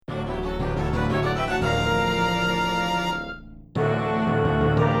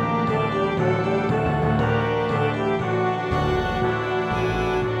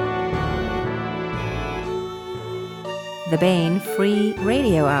the Bain Free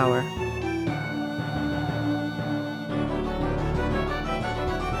Radio Hour.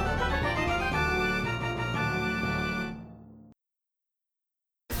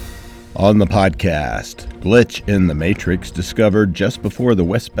 On the podcast, glitch in the Matrix discovered just before the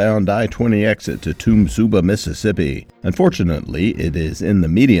westbound I-20 exit to Tumsuba, Mississippi. Unfortunately, it is in the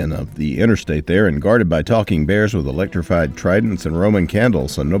median of the interstate there and guarded by talking bears with electrified tridents and Roman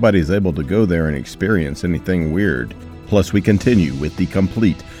candles, so nobody's able to go there and experience anything weird. Plus, we continue with the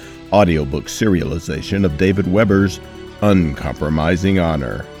complete audiobook serialization of David Weber's Uncompromising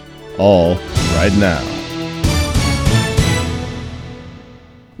Honor. All right now.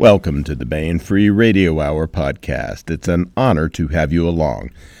 Welcome to the Bain Free Radio Hour podcast. It's an honor to have you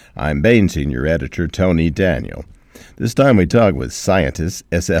along. I'm Bain Senior Editor Tony Daniel. This time we talk with scientist,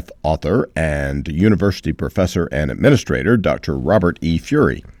 SF author, and university professor and administrator Dr. Robert E.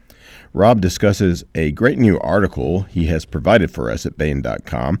 Furey. Rob discusses a great new article he has provided for us at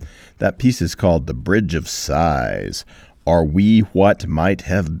Bain.com. That piece is called The Bridge of Size, Are We What Might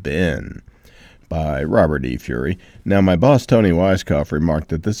Have Been? By Robert E. Furey. Now, my boss, Tony Weiskopf, remarked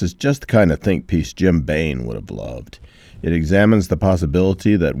that this is just the kind of think piece Jim Bain would have loved. It examines the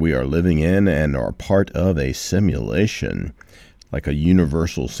possibility that we are living in and are part of a simulation, like a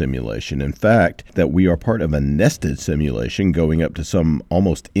universal simulation. In fact, that we are part of a nested simulation going up to some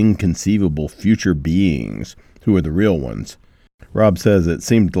almost inconceivable future beings who are the real ones. Rob says it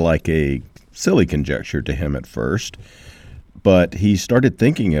seemed like a silly conjecture to him at first, but he started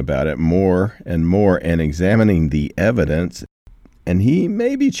thinking about it more and examining the evidence, and he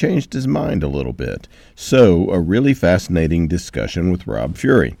maybe changed his mind a little bit. So, a really fascinating discussion with Rob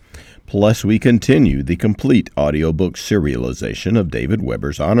Furey. Plus, we continue the complete audiobook serialization of David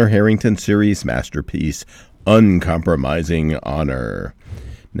Weber's Honor Harrington series masterpiece, Uncompromising Honor.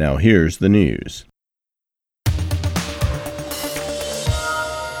 Now, here's the news.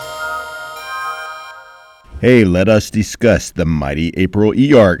 Hey, let us discuss the mighty April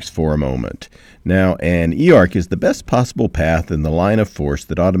e-arcs for a moment. Now, an e-arc is the best possible path in the line of force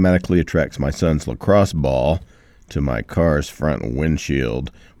that automatically attracts my son's lacrosse ball to my car's front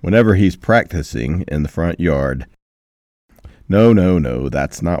windshield whenever he's practicing in the front yard. No,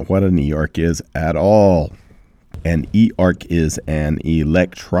 that's not what an e-arc is at all. An e-arc is an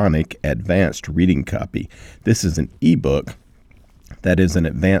electronic advanced reading copy. This is an e-book that is an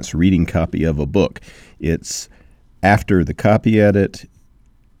advanced reading copy of a book. It's after the copy edit,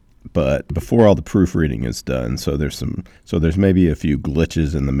 but before all the proofreading is done. So there's maybe a few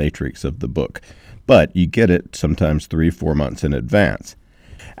glitches in the matrix of the book, but you get it sometimes 3-4 months in advance.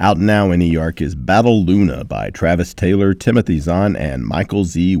 Out now in e-arc is Battle Luna by Travis Taylor, Timothy Zahn, and Michael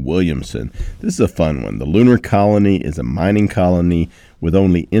Z. Williamson. This is a fun one. The lunar colony is a mining colony with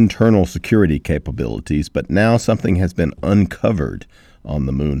only internal security capabilities, but now something has been uncovered on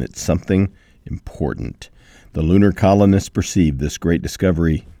the moon. It's something important. The lunar colonists perceive this great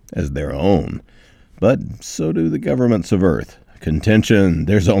discovery as their own, but so do the governments of Earth. Contention,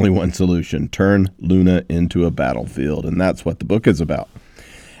 there's only one solution: turn Luna into a battlefield, and that's what the book is about.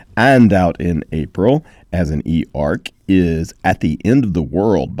 And out in April, as an e-arc, is At the End of the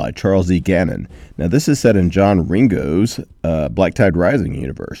World by Charles E. Gannon. Now, this is set in John Ringo's Black Tide Rising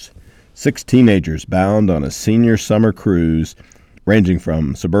universe. 6 teenagers bound on a senior summer cruise, ranging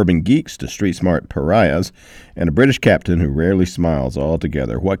from suburban geeks to street-smart pariahs, and a British captain who rarely smiles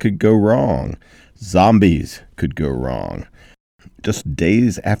altogether. What could go wrong? Zombies could go wrong. Just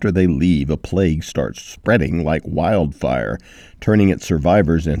days after they leave, a plague starts spreading like wildfire, turning its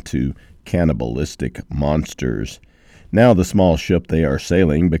survivors into cannibalistic monsters. Now the small ship they are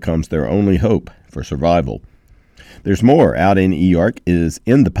sailing becomes their only hope for survival. There's more. Out in e-arc is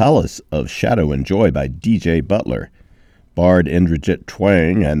In the Palace of Shadow and Joy by D.J. Butler. Bard Indrajit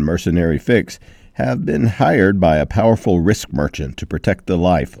Twang and mercenary Fix have been hired by a powerful risk merchant to protect the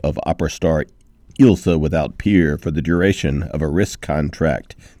life of opera star Ilsa Without Peer for the duration of a risk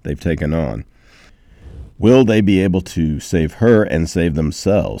contract they've taken on. Will they be able to save her and save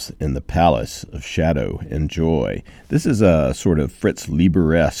themselves in the Palace of Shadow and Joy? This is a sort of Fritz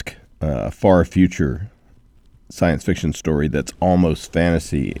Leiber-esque, far future science fiction story that's almost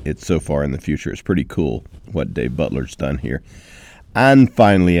fantasy. It's so far in the future. It's pretty cool what Dave Butler's done here. And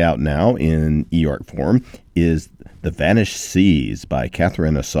finally out now in e-arc form is The Vanished Seas by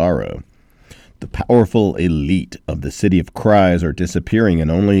Catherine Asaro. The powerful elite of the City of Cries are disappearing,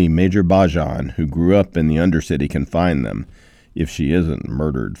 and only Major Bajan, who grew up in the Undercity, can find them, if she isn't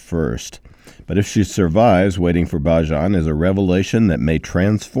murdered first. But if she survives, waiting for Bajan is a revelation that may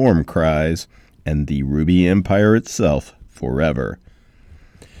transform Cries and the Ruby Empire itself forever.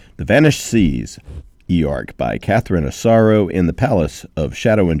 The Vanished Seas E-Arc by Catherine Asaro, In the Palace of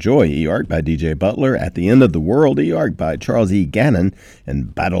Shadow and Joy, E-Arc by DJ Butler, At the End of the World, E-Arc by Charles E. Gannon,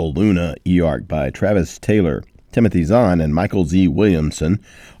 and Battle Luna, E-Arc by Travis Taylor, Timothy Zahn, and Michael Z. Williamson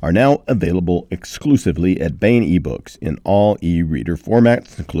are now available exclusively at Baen eBooks in all e-reader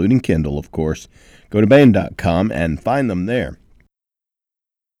formats, including Kindle, of course. Go to Baen.com and find them there.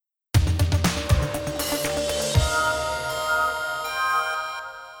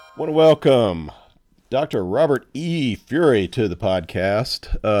 I want to welcome Dr. Robert E. Furey to the podcast.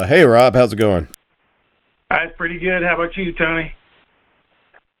 Hey, Rob, how's it going? It's pretty good. How about you, Tony?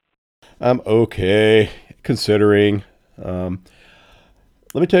 I'm okay, considering. Let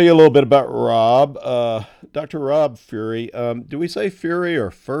me tell you a little bit about Rob. Dr. Rob Furey. Do we say Furey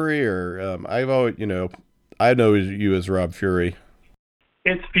or Furry? Or I've always, I know you as Rob Furey.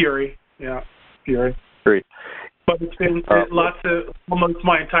 It's Furey. Yeah, Furey. Furey. But it's been almost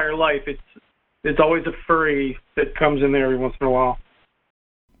my entire life. It's always a furry that comes in there every once in a while.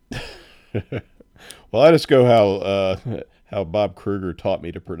 Well, I just go how Bob Kruger taught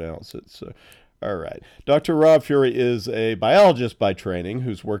me to pronounce it. So, all right. Dr. Rob Furey is a biologist by training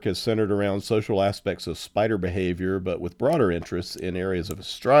whose work is centered around social aspects of spider behavior, but with broader interests in areas of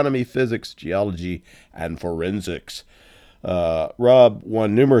astronomy, physics, geology, and forensics. Rob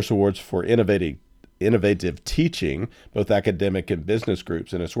won numerous awards for innovative teaching, both academic and business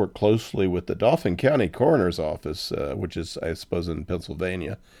groups, and has worked closely with the Dauphin County Coroner's Office, which is, I suppose, in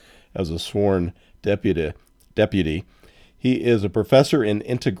Pennsylvania, as a sworn deputy. He is a professor in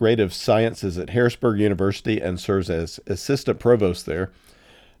integrative sciences at Harrisburg University and serves as assistant provost there.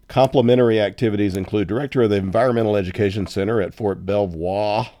 Complementary activities include director of the Environmental Education Center at Fort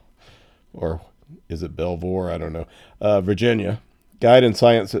Belvoir, or is it Belvoir? I don't know, Virginia. Guide and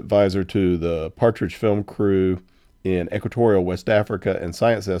science advisor to the Partridge Film Crew in Equatorial West Africa, and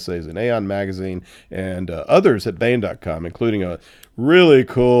science essays in Aeon Magazine and others at Baen.com, including a really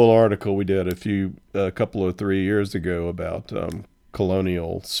cool article we did a couple of 3 years ago about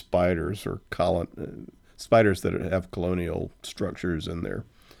colonial spiders, or spiders that have colonial structures in their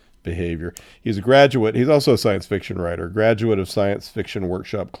behavior. He's a graduate. He's also a science fiction writer, graduate of Science Fiction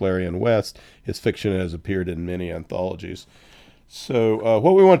Workshop Clarion West. His fiction has appeared in many anthologies. So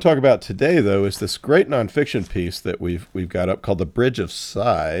what we want to talk about today, though, is this great nonfiction piece that we've got up called The Bridge of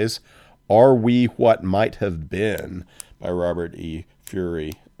Sighs, Are We What Might Have Been, by Robert E.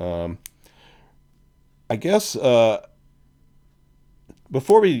 Furey. I guess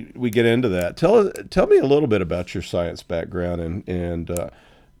before we get into that, tell me a little bit about your science background, and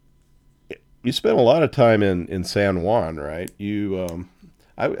you spent a lot of time in San Juan, right?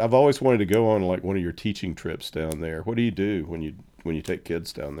 I've always wanted to go on like one of your teaching trips down there. What do you do when you take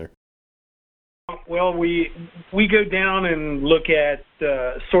kids down there? Well, we go down and look at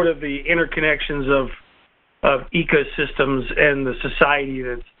sort of the interconnections of ecosystems and the society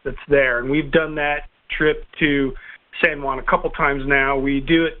that's there. And we've done that trip to San Juan a couple times now. We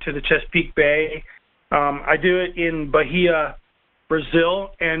do it to the Chesapeake Bay. I do it in Bahia,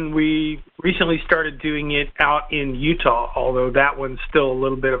 Brazil, and we recently started doing it out in Utah, although that one's still a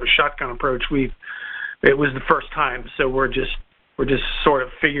little bit of a shotgun approach. It was the first time, so we're just sort of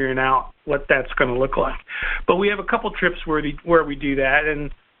figuring out what that's going to look like. But we have a couple trips where we do that,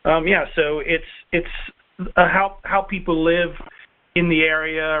 and so it's how people live in the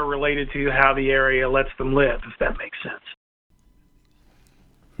area related to how the area lets them live, if that makes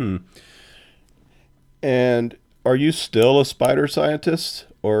sense. And are you still a spider scientist,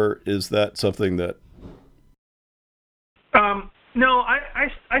 or is that something that? No,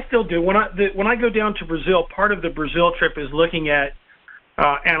 I still do. When I go down to Brazil, part of the Brazil trip is looking at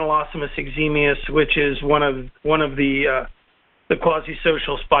Anolosomus eximius, which is one of the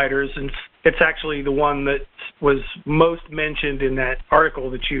quasi-social spiders, and it's actually the one that was most mentioned in that article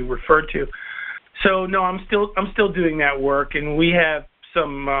that you referred to. So no, I'm still doing that work, and we have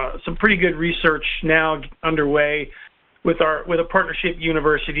some pretty good research now underway with a partnership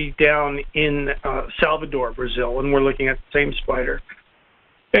university down in Salvador, Brazil, and we're looking at the same spider.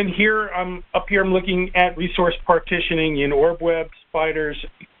 And I'm looking at resource partitioning in orb web spiders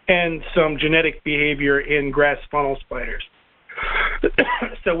and some genetic behavior in grass funnel spiders.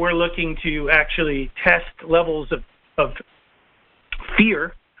 So we're looking to actually test levels of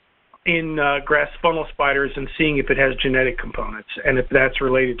fear in grass funnel spiders and seeing if it has genetic components and if that's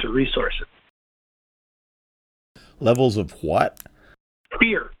related to resources. Levels of what?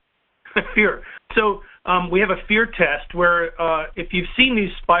 Fear. Fear. So we have a fear test where if you've seen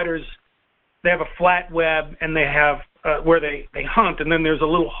these spiders, they have a flat web and they have where they hunt, and then there's a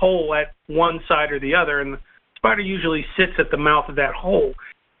little hole at one side or the other, and the spider usually sits at the mouth of that hole.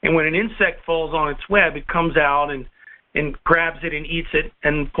 And when an insect falls on its web, it comes out and grabs it and eats it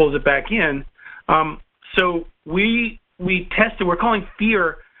and pulls it back in. So we tested, we're calling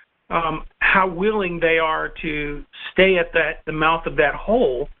fear, how willing they are to stay at the mouth of that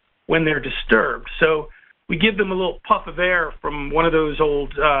hole when they're disturbed. So we give them a little puff of air from one of those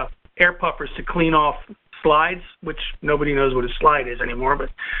old air puffers to clean off slides, which nobody knows what a slide is anymore, but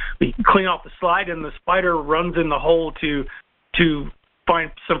we clean off the slide and the spider runs in the hole to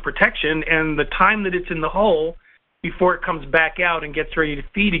find some protection. And the time that it's in the hole before it comes back out and gets ready to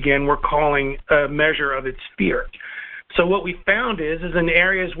feed again, we're calling a measure of its fear. So what we found is in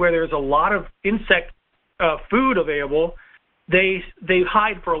areas where there's a lot of insect food available, they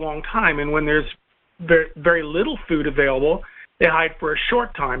hide for a long time, and when there's very, very little food available, they hide for a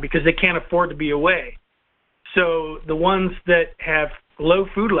short time because they can't afford to be away. So the ones that have low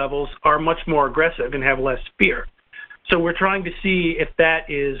food levels are much more aggressive and have less fear. So we're trying to see if that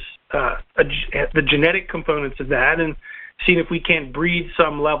is the genetic components of that, and seeing if we can breed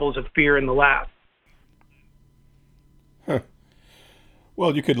some levels of fear in the lab. Huh.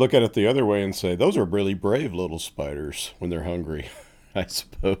 Well, you could look at it the other way and say those are really brave little spiders when they're hungry, I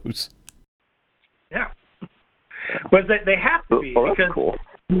suppose. Yeah, but they have to be, because cool.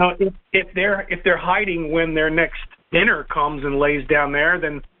 If they're hiding when their next dinner comes and lays down there,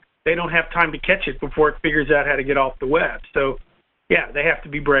 then they don't have time to catch it before it figures out how to get off the web. So, yeah, they have to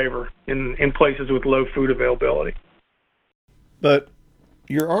be braver in places with low food availability. But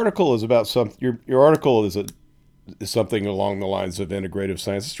your article is about something. Your article is something along the lines of integrative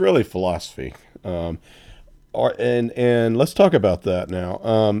science. It's really philosophy. And let's talk about that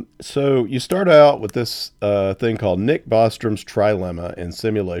now. So you start out with this thing called Nick Bostrom's trilemma and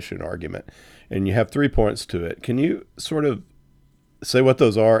simulation argument, and you have 3 points to it. Can you sort of say what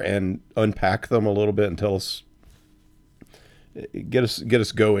those are and unpack them a little bit and tell us, get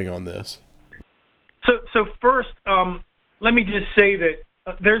us going on this? So first, let me just say that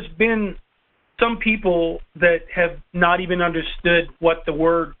there's been some people that have not even understood what the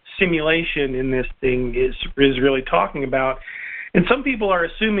word simulation in this thing is really talking about. And some people are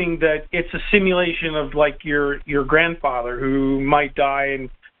assuming that it's a simulation of like your grandfather who might die,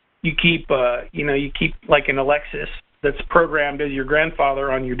 and you keep like an Alexis that's programmed as your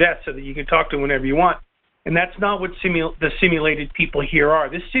grandfather on your desk so that you can talk to him whenever you want. And that's not what the simulated people here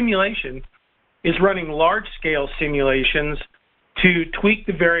are. This simulation is running large-scale simulations to tweak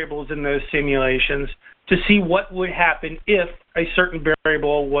the variables in those simulations to see what would happen if a certain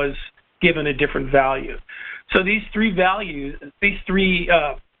variable was given a different value. So these three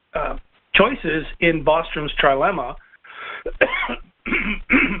choices in Bostrom's trilemma,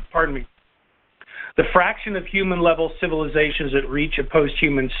 pardon me, the fraction of human-level civilizations that reach a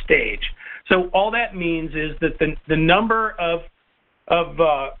post-human stage. So all that means is that the number of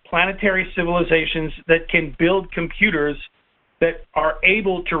planetary civilizations that can build computers that are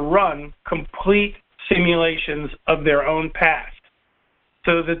able to run complete simulations of their own past,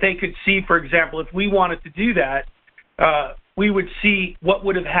 so that they could see, for example, if we wanted to do that, we would see what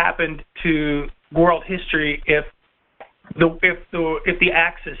would have happened to world history if the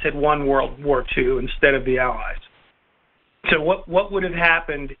Axis had won World War II instead of the Allies. So what would have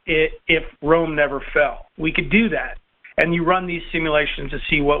happened if Rome never fell? We could do that, and you run these simulations to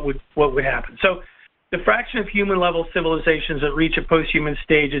see what would happen. So the fraction of human-level civilizations that reach a post-human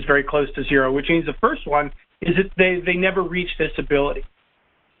stage is very close to zero, which means the first one is that they never reach this ability.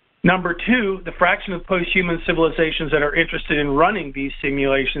 Number two, the fraction of post-human civilizations that are interested in running these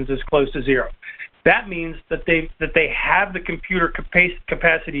simulations is close to zero. That means that they have the computer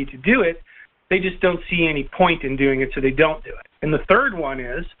capacity to do it. They just don't see any point in doing it, so they don't do it. And the third one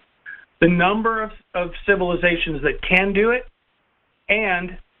is the number of civilizations that can do it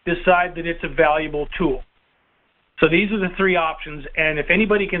and decide that it's a valuable tool. So these are the three options, and if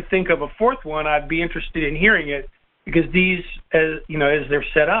anybody can think of a fourth one, I'd be interested in hearing it, because these, as they're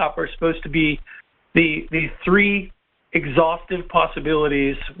set up, are supposed to be the three exhaustive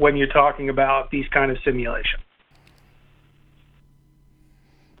possibilities when you're talking about these kind of simulations.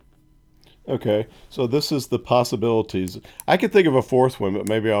 Okay, so this is the possibilities. I could think of a fourth one, but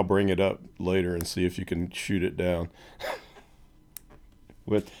maybe I'll bring it up later and see if you can shoot it down.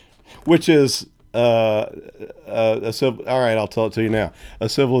 Which is all right, I'll tell it to you now. A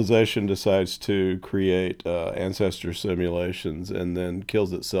civilization decides to create ancestor simulations and then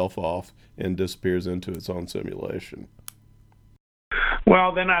kills itself off and disappears into its own simulation.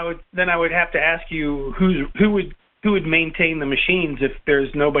 Well, then I would have to ask you who would maintain the machines if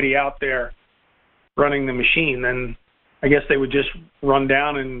there's nobody out there running the machine. Then I guess they would just run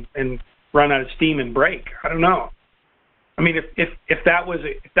down and run out of steam and break. I don't know. I mean, if that was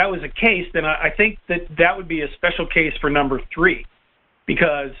a case, then I think that would be a special case for number 3,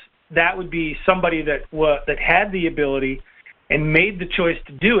 because that would be somebody that had the ability and made the choice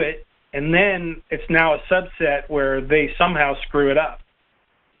to do it, and then it's now a subset where they somehow screw it up.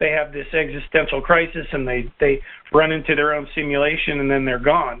 They have this existential crisis, and they run into their own simulation, and then they're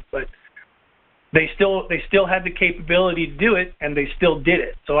gone. But they still had the capability to do it, and they still did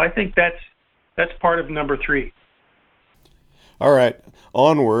it. So I think that's part of number 3. All right,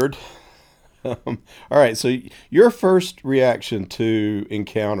 onward. All right, so your first reaction to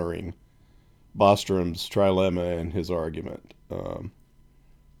encountering Bostrom's trilemma and his argument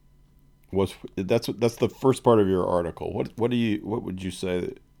that's the first part of your article. What would you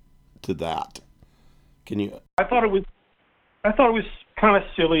say to that? Can you? I thought it was kind of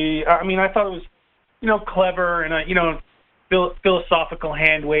silly. I mean, I thought it was clever and philosophical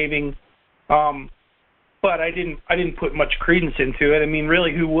hand waving. But I didn't put much credence into it. I mean,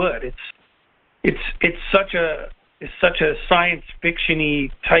 really, who would? It's such a science fiction-y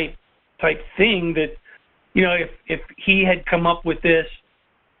type thing that, if he had come up with this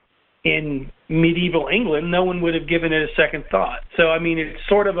in medieval England, no one would have given it a second thought. So I mean, it's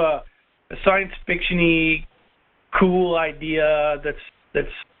sort of a science fiction-y cool idea that's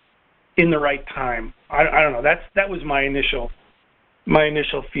in the right time. I don't know. That was my initial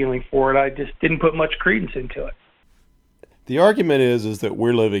feeling for it. I just didn't put much credence into it. The argument is that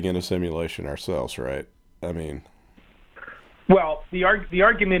we're living in a simulation ourselves, right? I mean, well, the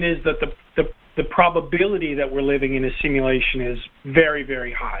argument is that the probability that we're living in a simulation is very,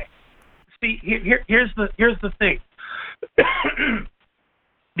 very high. See, here's the thing.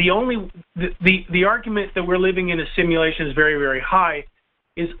 The argument that we're living in a simulation is very, very high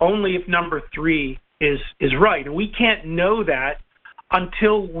is only if number 3 is right, and we can't know that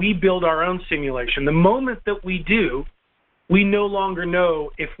until we build our own simulation. The moment that we do, we no longer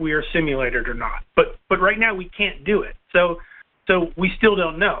know if we are simulated or not. But right now we can't do it. So we still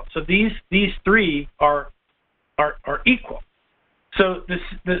don't know. So these 3 are equal. So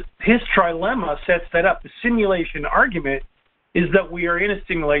his trilemma sets that up. The simulation argument is that we are in a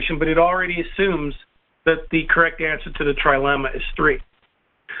simulation, but it already assumes that the correct answer to the trilemma is 3.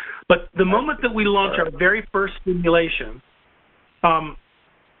 But the moment that we launch our very first simulation,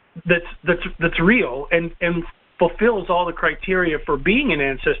 that's real and fulfills all the criteria for being an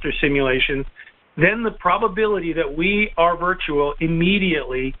ancestor simulation, then the probability that we are virtual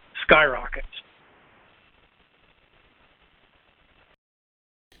immediately skyrockets.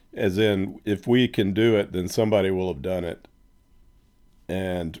 As in, if we can do it, then somebody will have done it,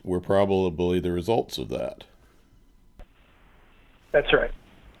 and we're probably the results of that. That's right.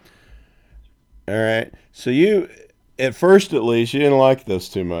 All right. So you, at first at least, you didn't like this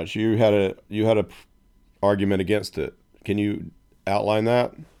too much. You had a argument against it. Can you outline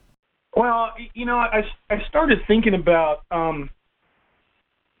that? Well, I started thinking about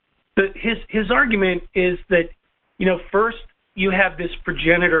his argument is that, first you have this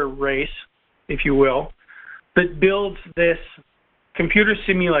progenitor race, if you will, that builds this computer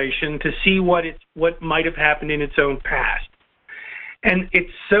simulation to see what might have happened in its own past. And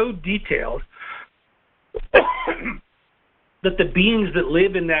it's so detailed that the beings that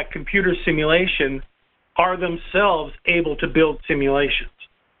live in that computer simulation are themselves able to build simulations.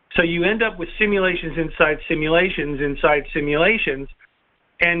 So you end up with simulations inside simulations inside simulations,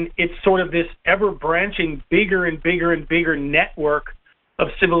 and it's sort of this ever-branching, bigger and bigger and bigger network of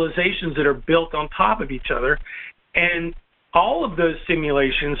civilizations that are built on top of each other. And all of those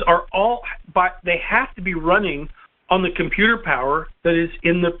simulations they have to be running on the computer power that is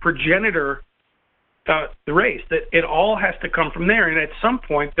in the progenitor the race, that it all has to come from there. And at some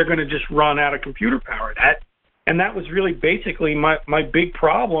point, they're going to just run out of computer power. And that was really basically my big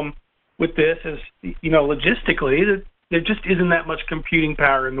problem with this is, logistically, that there just isn't that much computing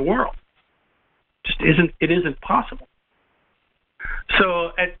power in the world. It isn't possible.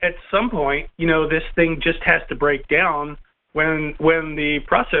 So at some point, this thing just has to break down when the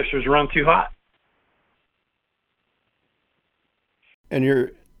processors run too hot. And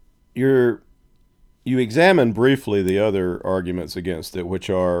you examine briefly the other arguments against it, which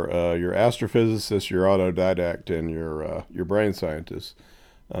are your astrophysicist, your autodidact, and your brain scientist.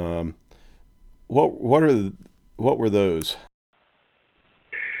 What were those?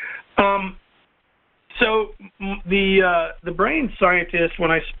 So the brain scientist, when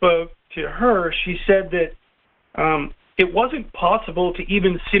I spoke to her, she said that it wasn't possible to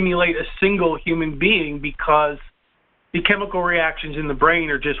even simulate a single human being because the chemical reactions in the brain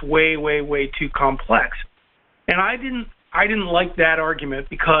are just way, way, way too complex. And I didn't like that argument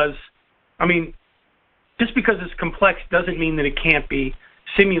because, just because it's complex doesn't mean that it can't be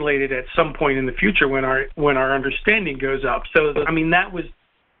simulated at some point in the future when our understanding goes up. So, I mean,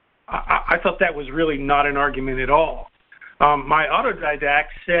 I thought that was really not an argument at all. My autodidact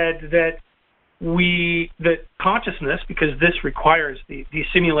said that consciousness, because this requires, these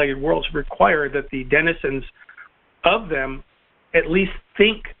simulated worlds require that the denizens of them at least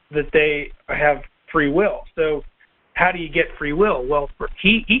think that they have free will. So how do you get free will? Well,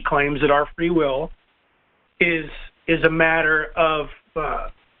 he claims that our free will is a matter of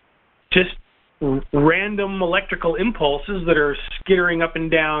just random electrical impulses that are skittering up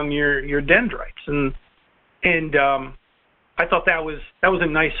and down your dendrites, and I thought that was a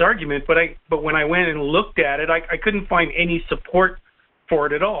nice argument, but when I went and looked at it, I couldn't find any support for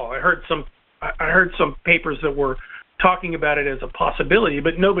it at all. I heard some papers that were talking about it as a possibility,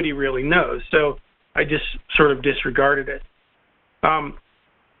 but nobody really knows. So I just sort of disregarded it. My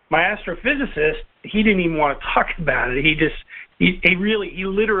astrophysicist, he didn't even want to talk about it. He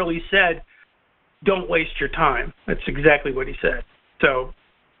literally said, "Don't waste your time." That's exactly what he said. So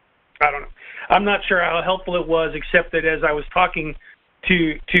I don't know. I'm not sure how helpful it was, except that as I was talking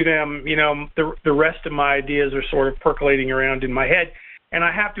to them, the rest of my ideas are sort of percolating around in my head. And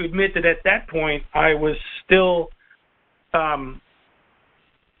I have to admit that at that point, I was still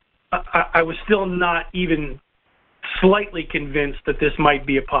not even slightly convinced that this might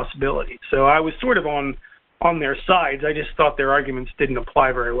be a possibility. So I was sort of on their sides. I just thought their arguments didn't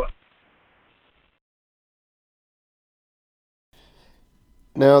apply very well.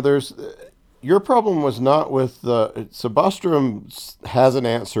 Now, your problem was not with so Bostrom has an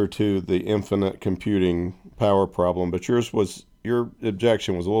answer to the infinite computing power problem, but your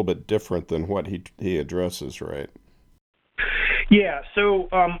objection was a little bit different than what he addresses, right? Yeah. So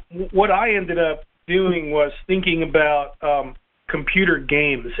what I ended up doing was thinking about computer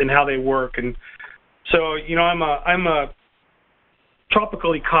games and how they work, and so I'm a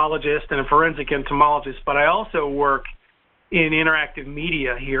tropical ecologist and a forensic entomologist, but I also work in interactive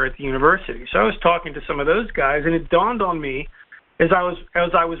media here at the university. So I was talking to some of those guys, and it dawned on me as I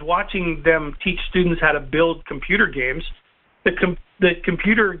was watching them teach students how to build computer games, that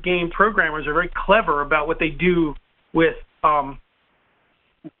computer game programmers are very clever about what they do with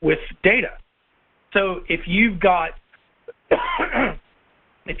data. So if you've got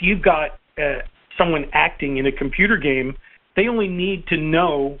someone acting in a computer game, they only need to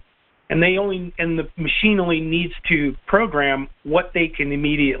know, and the machine only needs to program what they can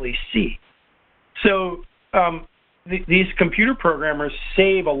immediately see. So these computer programmers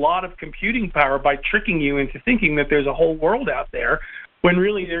save a lot of computing power by tricking you into thinking that there's a whole world out there when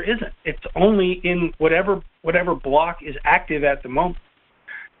really there isn't. It's only in whatever block is active at the moment.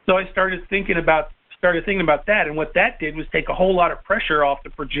 So I started thinking about that, and what that did was take a whole lot of pressure off the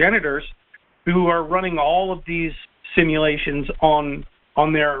progenitors who are running all of these simulations on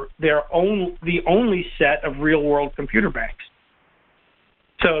the only set of real world computer banks.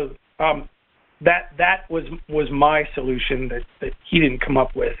 So that was my solution that he didn't come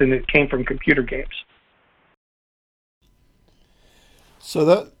up with, and it came from computer games. So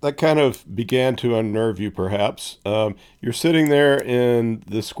that kind of began to unnerve you, perhaps. You're sitting there in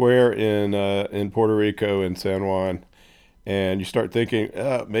the square in Puerto Rico in San Juan, and you start thinking,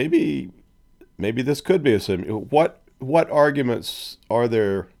 maybe this could be a sim. What arguments are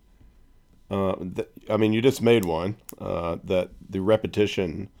there? You just made one, that the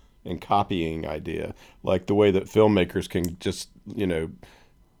repetition and copying idea, like the way that filmmakers can just,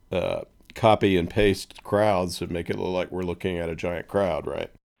 copy and paste crowds and make it look like we're looking at a giant crowd,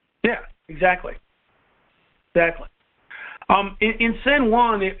 right? Yeah, exactly. In San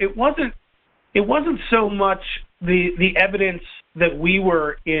Juan, it wasn't so much the evidence that we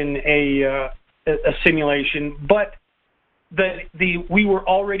were in a simulation, but that we were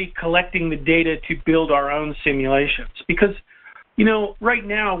already collecting the data to build our own simulations. Because, right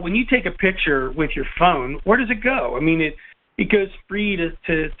now, when you take a picture with your phone, where does it go? It goes free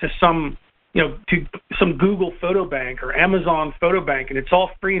to some, to some Google photo bank or Amazon photo bank, and it's all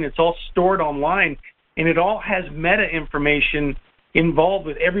free and it's all stored online, and it all has meta information involved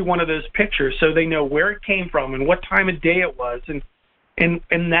with every one of those pictures, so they know where it came from and what time of day it was, and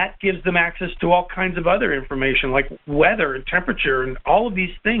that gives them access to all kinds of other information like weather and temperature and all of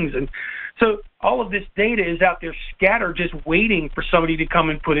these things. And so all of this data is out there scattered, just waiting for somebody to come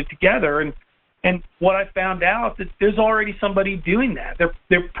and put it together. And what I found out that there's already somebody doing that.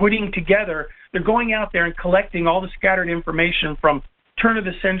 They're putting together, they're going out there and collecting all the scattered information from turn of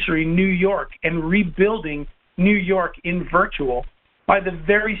the century New York and rebuilding New York in virtual by the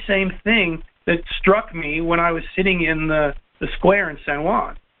very same thing that struck me when I was sitting in the square in San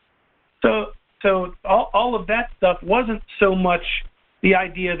Juan. So So all of that stuff wasn't so much the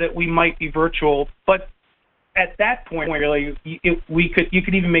idea that we might be virtual, but at that point, really, you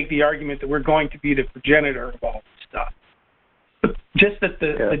could even make the argument that we're going to be the progenitor of all this stuff. But just that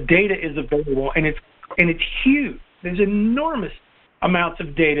the data is available, and it's huge. There's enormous amounts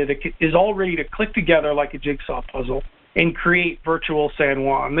of data that is all ready to click together like a jigsaw puzzle and create virtual San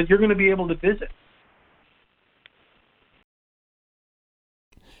Juan that you're going to be able to visit.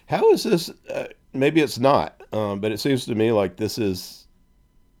 How is this? Maybe it's not, but it seems to me like this is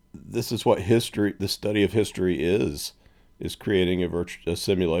what history, the study of history is creating a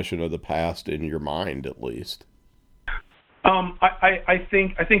simulation of the past in your mind, at least. I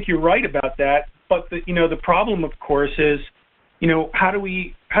think you're right about that, but the problem, of course, is how do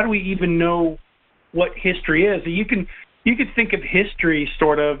we even know what history is? You could think of history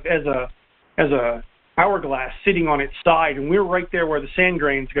sort of as a hourglass sitting on its side, and we're right there where the sand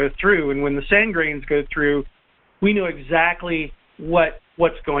grains go through. And when the sand grains go through, we know exactly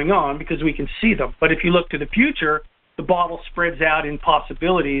what's going on because we can see them. But if you look to the future, the bottle spreads out in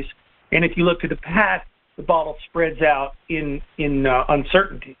possibilities, and if you look to the past, the bottle spreads out in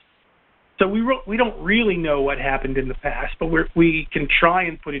uncertainties. So we don't really know what happened in the past, but we can try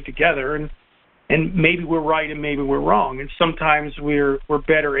and put it together, and maybe we're right and maybe we're wrong. And sometimes we're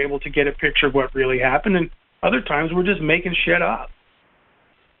better able to get a picture of what really happened, and other times we're just making shit up.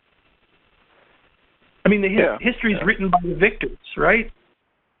 I mean, history is written by the victors, right?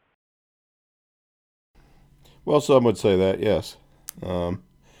 Well, some would say that, yes.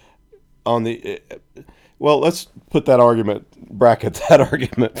 Let's put that argument, bracket that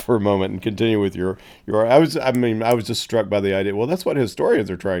argument for a moment, and continue with your. I was just struck by the idea. Well, that's what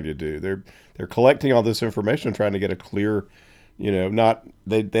historians are trying to do. They're collecting all this information, trying to get a clear,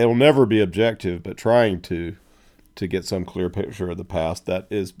 they'll never be objective, but trying to get some clear picture of the past that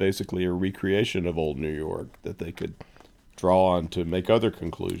is basically a recreation of old New York that they could draw on to make other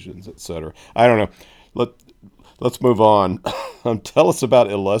conclusions, etc. I don't know. Let's move on. Tell us about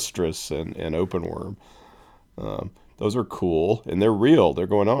Illustris and OpenWorm. Those are cool, and they're real. They're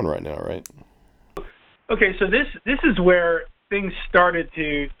going on right now, right? Okay, so this is where things started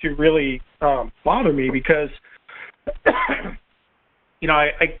to really bother me because, as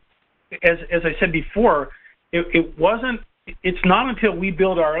I said before, it's not until we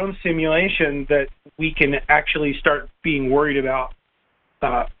build our own simulation that we can actually start being worried about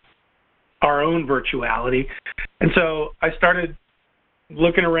our own virtuality. And so I started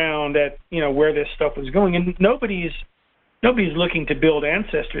looking around at where this stuff was going, and nobody's looking to build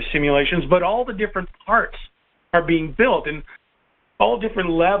ancestor simulations, but all the different parts are being built, and all different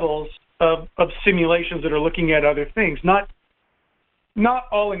levels of simulations that are looking at other things. Not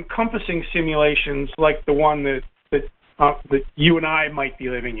all encompassing simulations like the one that you and I might be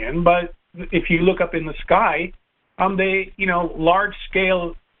living in, but if you look up in the sky, large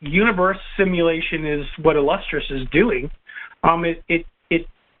scale universe simulation is what Illustris is doing.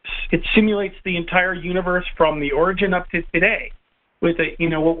 It simulates the entire universe from the origin up to today with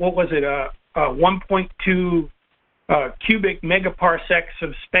what was it, 1.2 cubic megaparsecs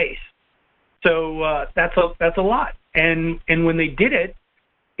of space. So that's a lot. And when they did it,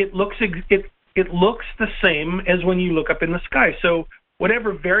 it looks the same as when you look up in the sky. So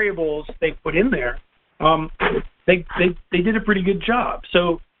whatever variables they put in there, they did a pretty good job.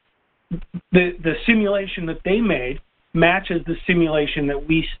 So the simulation that they made matches the simulation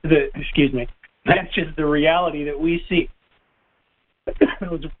matches the reality that we see. It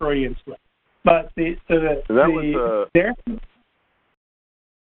was a Freudian slip. But that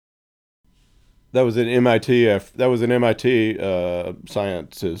was an MIT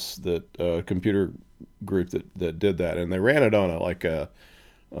scientist computer group that did that, and they ran it on a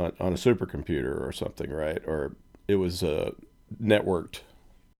supercomputer or something, right? Or it was networked.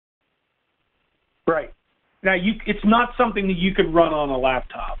 Right. Now, it's not something that you could run on a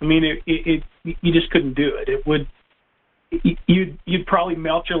laptop. I mean, you just couldn't do it. You'd probably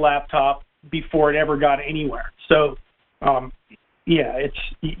melt your laptop before it ever got anywhere. So, you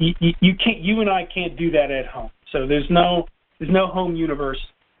and I can't do that at home. So there's no home universe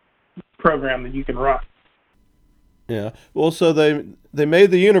program that you can run. Yeah. Well, so they made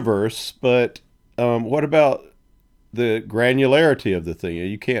the universe, but what about the granularity of the thing?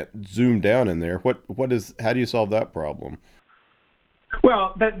 You can't zoom down in there. How do you solve that problem?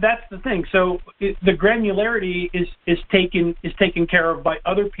 Well, that's the thing. So the granularity is taken care of by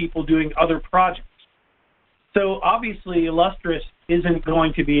other people doing other projects. So obviously, Illustris isn't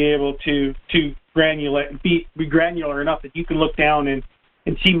going to be able to be granular enough that you can look down and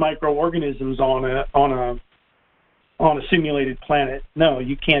see microorganisms on a simulated planet. No,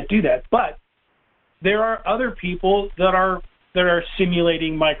 you can't do that. But there are other people that are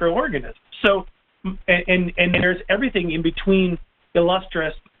simulating microorganisms. So, and there's everything in between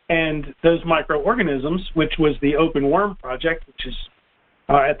Illustris and those microorganisms, which was the Open Worm project, which is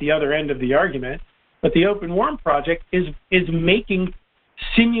at the other end of the argument. But the Open Worm project is making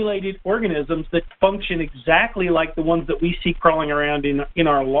simulated organisms that function exactly like the ones that we see crawling around in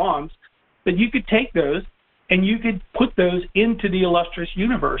our lawns, that you could take those and you could put those into the Illustris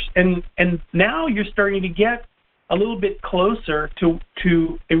universe. And now you're starting to get a little bit closer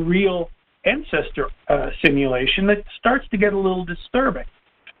to a real ancestor simulation that starts to get a little disturbing.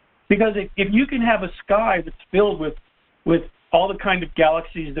 Because if you can have a sky that's filled with all the kind of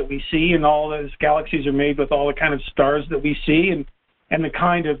galaxies that we see, and all those galaxies are made with all the kind of stars that we see, and the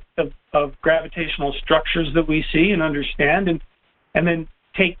kind of gravitational structures that we see and understand, and then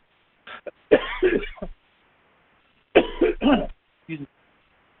take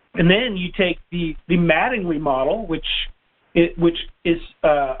and then you take the Mattingly model, which is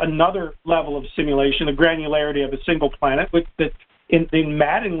another level of simulation, the granularity of a single planet. That in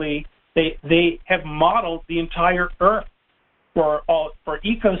Mattingly, they have modeled the entire Earth for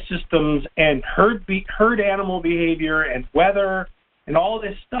ecosystems and herd animal behavior and weather and all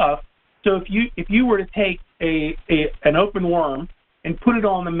this stuff. So if you were to take an open worm and put it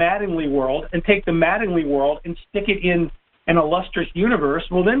on the Mattingly world, and take the Mattingly world and stick it in an Illustris universe,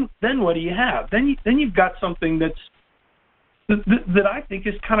 well then what do you have? Then you've got something that I think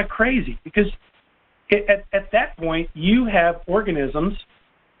is kind of crazy, because at that point you have organisms,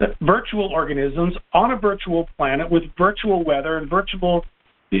 virtual organisms on a virtual planet with virtual weather and virtual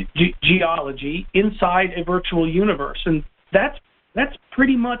geology inside a virtual universe, and that's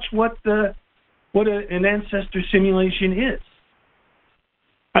pretty much what an ancestor simulation is.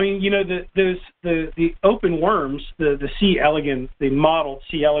 I mean, the open worms, the C. elegans, the modeled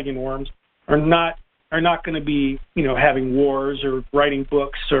C. elegans worms are not going to be, having wars or writing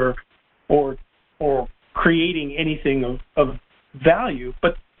books or creating anything of value,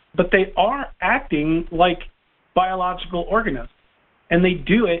 but they are acting like biological organisms, and they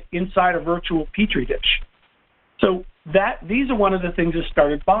do it inside a virtual petri dish. So these are one of the things that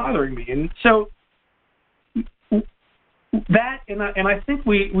started bothering me, and so that, and I think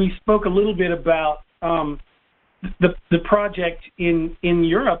we spoke a little bit about the project in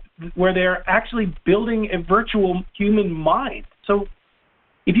Europe, where they're actually building a virtual human mind. So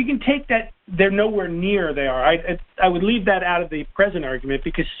if you can take that, they're nowhere near they are. I would leave that out of the present argument,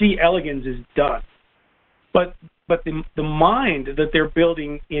 because C. elegans is done. But the mind that they're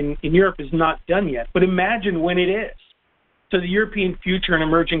building in Europe is not done yet. But imagine when it is. So the European Future and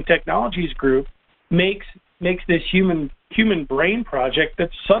Emerging Technologies Group makes this human brain project that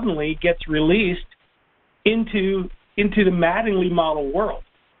suddenly gets released into the Mattingly model world.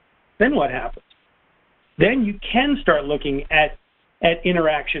 Then what happens? Then you can start looking at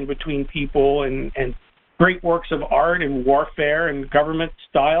interaction between people and great works of art and warfare and government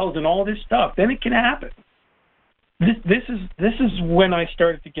styles and all this stuff. Then it can happen. This is when I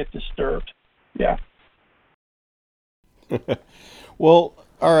started to get disturbed. Yeah. Well,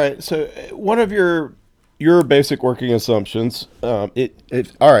 all right. So one of your basic working assumptions, all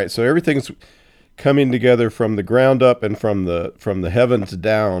right. So everything's coming together from the ground up and from the heavens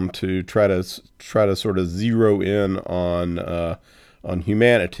down to try to sort of zero in on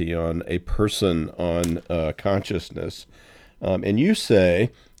humanity, on a person, on consciousness. And you say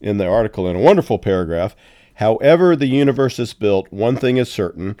in the article, in a wonderful paragraph, however the universe is built, one thing is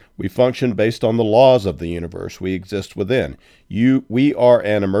certain: we function based on the laws of the universe we exist within. We are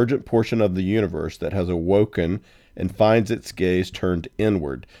an emergent portion of the universe that has awoken and finds its gaze turned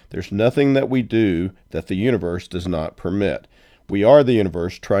inward. There's nothing that we do that the universe does not permit. We are the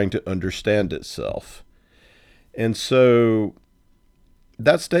universe trying to understand itself. And so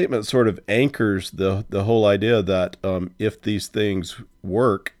that statement sort of anchors the whole idea that if these things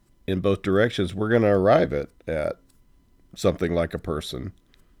work in both directions, we're going to arrive at something like a person.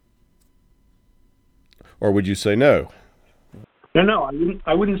 Or would you say no? No,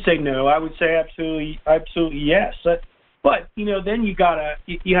 I wouldn't say no. I would say absolutely yes. But then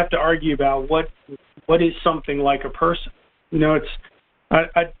you have to argue about what is something like a person.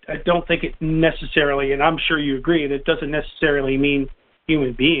 I don't think it necessarily, and I'm sure you agree, that it doesn't necessarily mean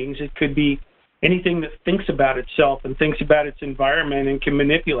human beings. It could be anything that thinks about itself and thinks about its environment and can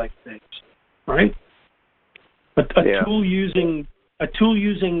manipulate things, right? A tool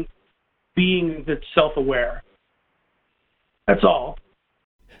using being that's self-aware. That's all.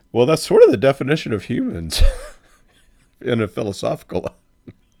 Well, that's sort of the definition of humans in a philosophical.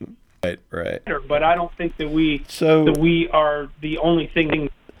 Right. But I don't think that we are the only thing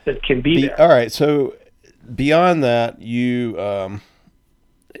that can be there. All right, so beyond that,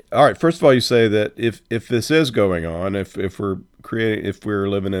 all right, first of all, you say that if this is going on, if we're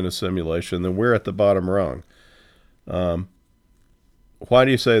living in a simulation, then we're at the bottom rung. Why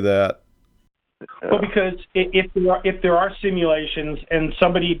do you say that? Well, because if there are simulations and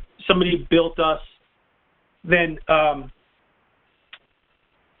somebody built us, then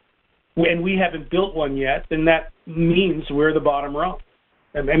and we haven't built one yet, then that means we're the bottom rung.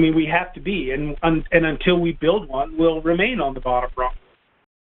 I mean, we have to be, and until we build one, we'll remain on the bottom rung.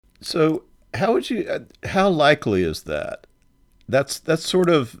 So, how likely is that? That's sort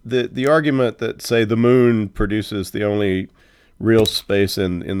of the argument that, say, the moon produces the only real space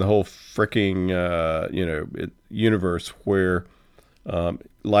in the whole fricking universe where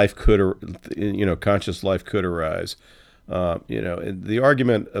life could, conscious life could arise. And the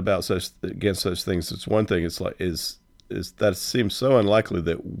argument against such things, it's one thing. It's like is that it seems so unlikely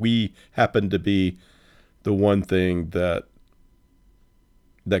that we happen to be the one thing that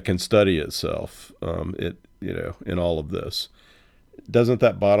can study itself. In all of this, doesn't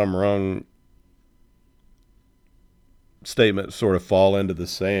that bottom rung statement sort of fall into the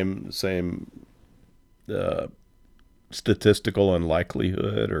same statistical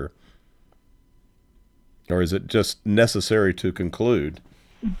unlikelihood, or is it just necessary to conclude?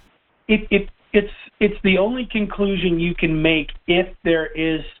 It's the only conclusion you can make if there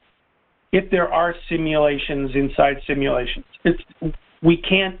are simulations inside simulations. We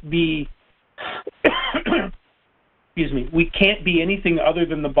can't be excuse me, we can't be anything other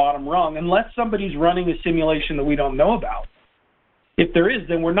than the bottom rung unless somebody's running a simulation that we don't know about. If there is,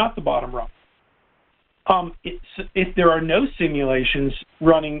 then we're not the bottom rung. If there are no simulations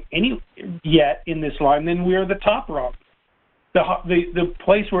running yet in this line, then we're the top rung. The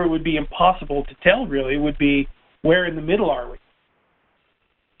place where it would be impossible to tell really would be where in the middle are we.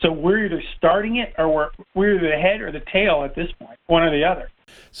 So we're either starting it or we're either the head or the tail at this point, one or the other.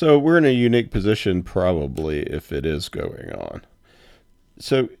 So we're in a unique position probably if it is going on.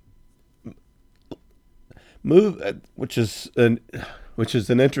 So which is an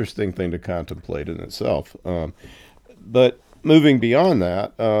interesting thing to contemplate in itself. But moving beyond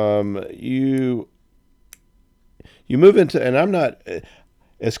that, you move into, and I'm not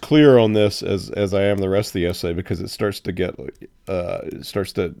as clear on this as I am the rest of the essay because it starts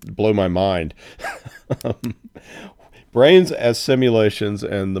to blow my mind. Brains as simulations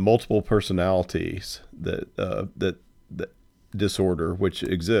and the multiple personalities that disorder which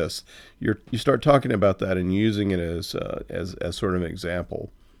exists. You start talking about that and using it as sort of an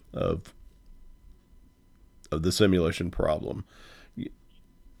example of the simulation problem.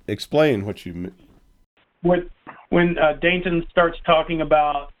 Explain what you mean. When Dainton starts talking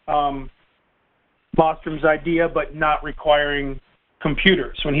about Bostrom's idea, but not requiring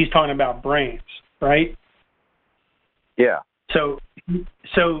computers, when he's talking about brains, right? Yeah. So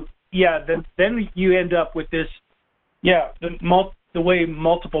yeah. Then you end up with this. Yeah, the way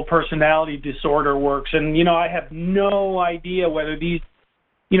multiple personality disorder works, and I have no idea whether these,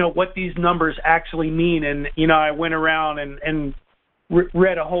 what these numbers actually mean, and I went around and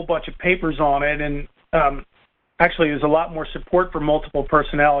read a whole bunch of papers on it, and actually there's a lot more support for multiple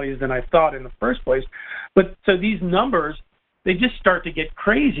personalities than I thought in the first place. But so these numbers, they just start to get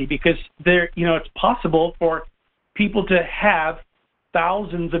crazy because it's possible for people to have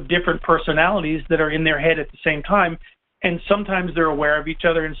thousands of different personalities that are in their head at the same time, and sometimes they're aware of each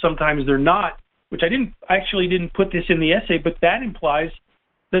other and sometimes they're not, which I actually didn't put this in the essay, but that implies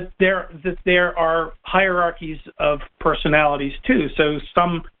that there are hierarchies of personalities too. So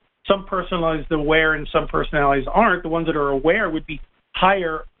some personalities are aware and some personalities aren't. The ones that are aware would be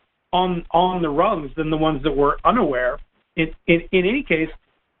higher on the rungs than the ones that were unaware. In any case,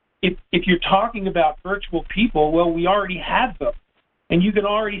 if you're talking about virtual people, well, we already have them, and you can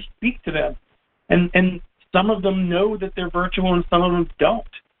already speak to them, and some of them know that they're virtual and some of them don't.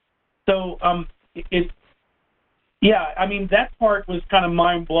 So that part was kind of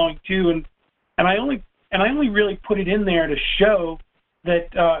mind blowing too, and I only really put it in there to show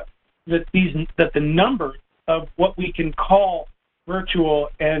that the number of what we can call virtual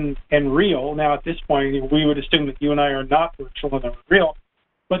and real. Now at this point, we would assume that you and I are not virtual and are real,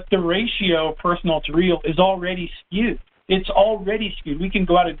 but the ratio of personal to real is already skewed. It's already skewed. We can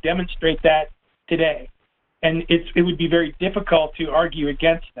go out and demonstrate that today, and it would be very difficult to argue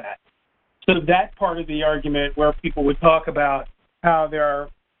against that. So that part of the argument where people would talk about how there are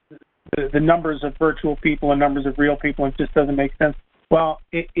the numbers of virtual people and numbers of real people, it just doesn't make sense. Well,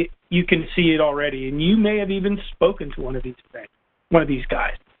 you can see it already, and you may have even spoken to one of these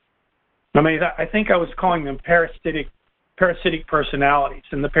guys. I mean, I think I was calling them parasitic parasitic personalities,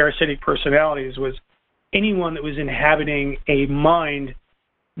 and the parasitic personalities was anyone that was inhabiting a mind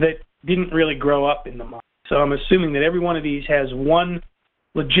that didn't really grow up in the mind. So I'm assuming that every one of these has one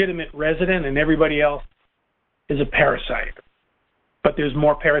legitimate resident and everybody else is a parasite. But there's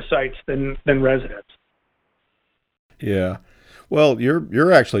more parasites than residents. Yeah. Well,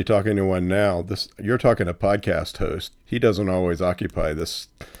 you're actually talking to one now. You're talking to a podcast host. He doesn't always occupy this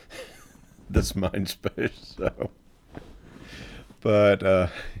mind space. So, but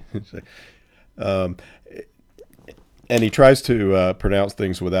and he tries to pronounce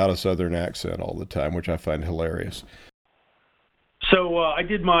things without a Southern accent all the time, which I find hilarious. So I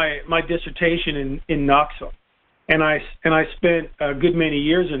did my dissertation in Knoxville, and I spent a good many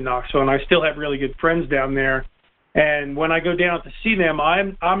years in Knoxville, and I still have really good friends down there. And when I go down to see them,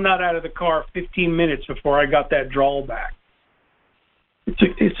 I'm not out of the car 15 minutes before I got that drawl back.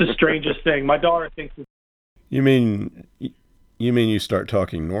 It's the strangest thing. My daughter thinks. You mean you start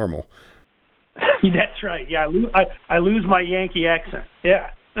talking normal? That's right. Yeah, I lose my Yankee accent.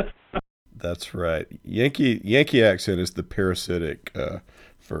 Yeah. That's right. Yankee accent is the parasitic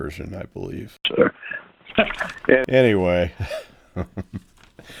version, I believe. Sure. Anyway,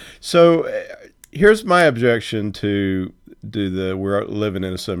 so here's my objection to we're living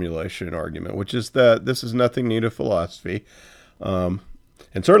in a simulation argument, which is that this is nothing new to philosophy, and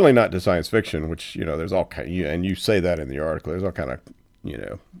certainly not to science fiction. Which there's all kind, and you say that in the article. There's all kind of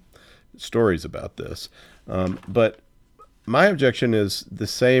stories about this, but my objection is the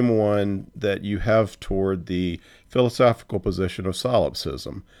same one that you have toward the philosophical position of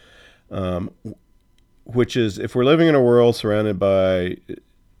solipsism, which is if we're living in a world surrounded by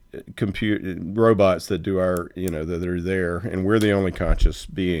robots that do our, that are there, and we're the only conscious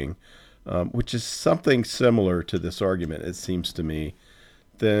being, which is something similar to this argument, it seems to me,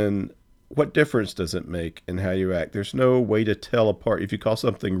 then what difference does it make in how you act? There's no way to tell apart. If you call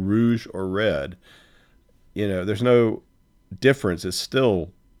something rouge or red, there's no difference. It's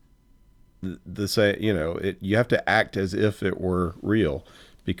still the same. You have to act as if it were real,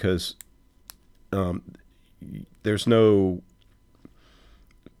 because there's no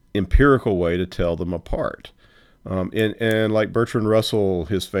empirical way to tell them apart. And like Bertrand Russell,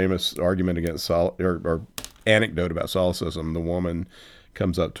 his famous argument against or anecdote about solipsism, the woman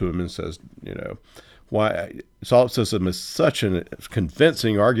comes up to him and says, why solipsism is such a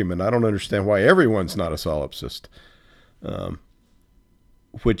convincing argument. I don't understand why everyone's not a solipsist.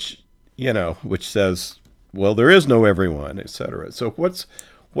 Which says, well, there is no everyone, etc. So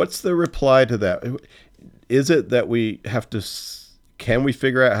what's the reply to that? Is it that we have to? Can we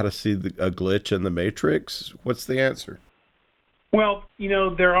figure out how to see a glitch in the matrix? What's the answer? Well,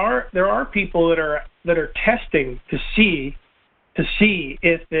 there are people that are testing to see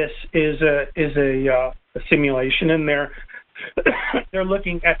if this is a simulation, and they're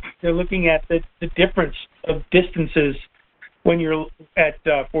looking at the difference of distances when you're at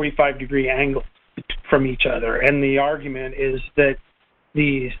 45-degree angles from each other, and the argument is that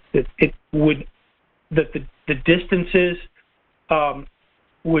the distances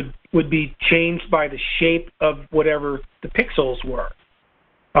would be changed by the shape of whatever the pixels were.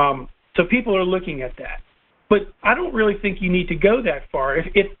 So people are looking at that. But I don't really think you need to go that far.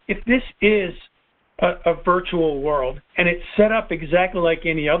 If this is a virtual world and it's set up exactly like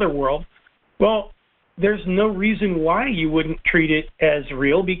any other world, well, there's no reason why you wouldn't treat it as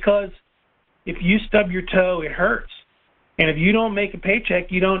real, because if you stub your toe, it hurts. And if you don't make a paycheck,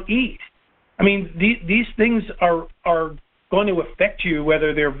 you don't eat. I mean, these things are going to affect you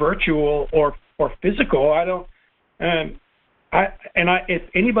whether they're virtual or physical. If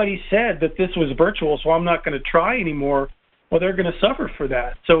anybody said that this was virtual, so I'm not going to try anymore, well, they're going to suffer for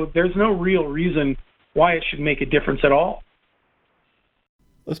that. So there's no real reason why it should make a difference at all.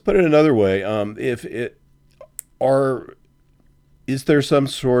 Let's put it another way. Is there some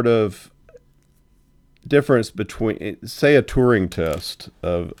sort of difference between, say, a Turing test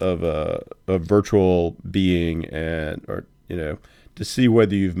of a virtual being or to see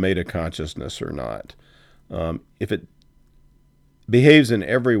whether you've made a consciousness or not? If it behaves in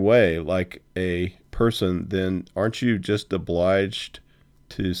every way like a person, then aren't you just obliged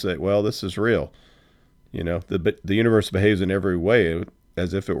to say, well, this is real? The universe behaves in every way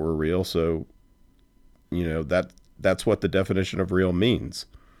as if it were real, so that's what the definition of real means.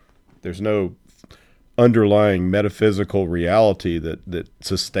 There's no underlying metaphysical reality that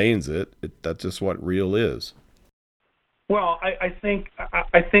sustains it. That's just what real is. Well, I think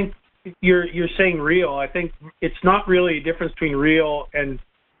you're saying real. I think it's not really a difference between real and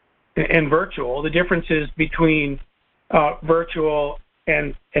virtual. The difference is between virtual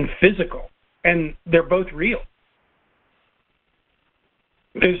and physical, and they're both real.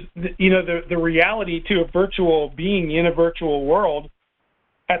 is, the reality to a virtual being in a virtual world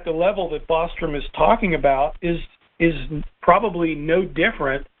at the level that Bostrom is talking about is probably no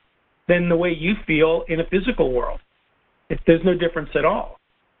different than the way you feel in a physical world. There's no difference at all.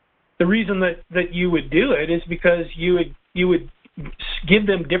 The reason that you would do it is because you would give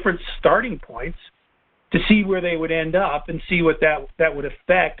them different starting points to see where they would end up and see what that would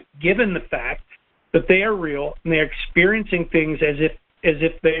affect, given the fact that they are real and they're experiencing things as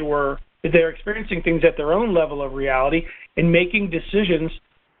if they're experiencing things at their own level of reality and making decisions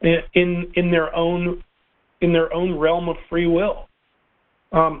in their own realm of free will.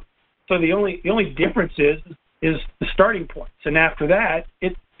 So the only difference is the starting points, and after that,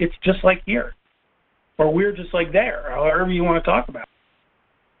 it's just like here, or we're just like there, however you want to talk about it.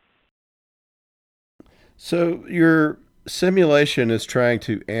 So your simulation is trying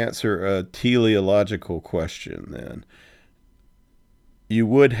to answer a teleological question. Then you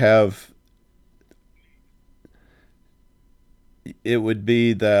would have. It would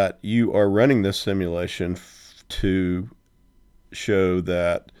be that you are running this simulation to show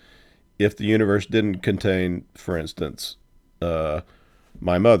that if the universe didn't contain, for instance,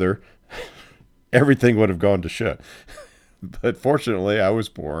 my mother, everything would have gone to shit. But fortunately, I was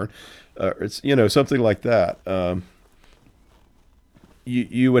born. It's something like that.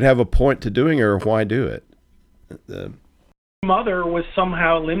 You would have a point to doing it, or why do it? Mother was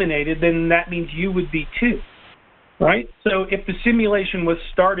somehow eliminated, then that means you would be too. Right? So if the simulation was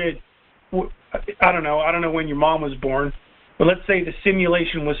started, I don't know when your mom was born, but let's say the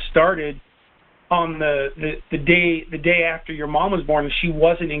simulation was started on the day after your mom was born and she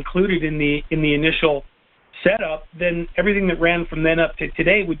wasn't included in the initial setup, then everything that ran from then up to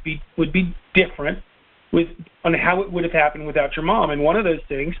today would be different on how it would have happened without your mom. And one of those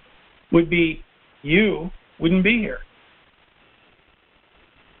things would be you wouldn't be here.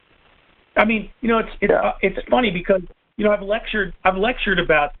 I mean, it's funny because I've lectured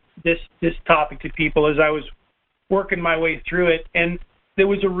about this topic to people as I was working my way through it, and there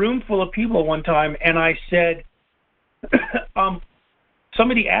was a room full of people one time, and I said,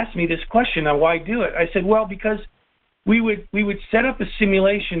 somebody asked me this question, now why do it? I said, well, because we would set up a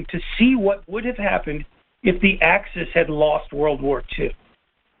simulation to see what would have happened if the Axis had lost World War II,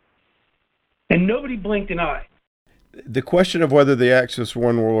 and nobody blinked an eye. The question of whether the Axis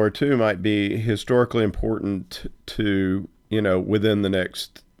won World War II might be historically important to, within the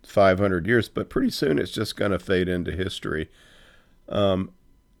next 500 years, but pretty soon it's just going to fade into history.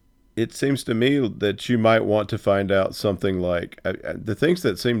 It seems to me that you might want to find out something like the things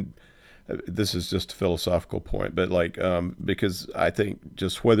that seem, this is just a philosophical point, but because I think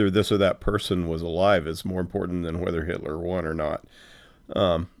just whether this or that person was alive is more important than whether Hitler won or not.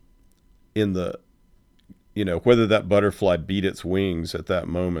 Whether that butterfly beat its wings at that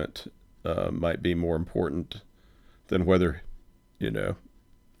moment might be more important than whether,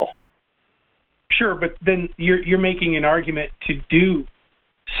 Sure, but then you're making an argument to do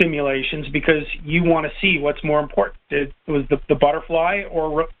simulations because you want to see what's more important. Was the butterfly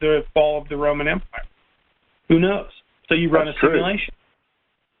or the fall of the Roman Empire? Who knows? So you run a simulation.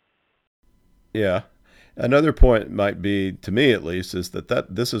 Yeah. Another point might be, to me at least, is that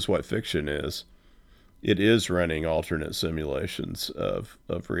this is what fiction is. It is running alternate simulations of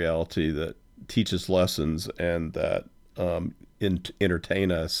reality that teach us lessons and that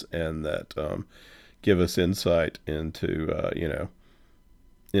entertain us and that give us insight into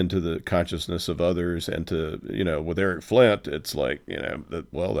into the consciousness of others. And with Eric Flint, it's like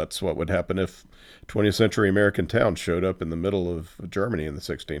that's what would happen if 20th century American towns showed up in the middle of Germany in the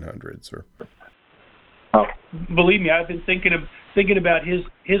 1600s. Believe me, I've been thinking about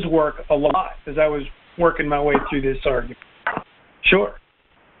his work a lot as I was working my way through this argument. Sure.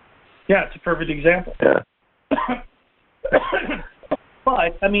 Yeah, it's a perfect example. Yeah.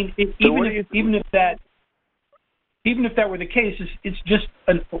 But I mean, even if that were the case, it's just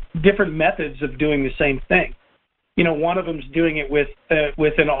different methods of doing the same thing. One of them's doing it with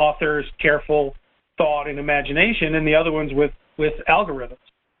an author's careful thought and imagination, and the other one's with algorithms.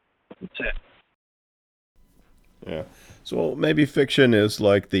 That's it. Yeah. So maybe fiction is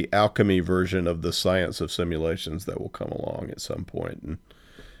like the alchemy version of the science of simulations that will come along at some point.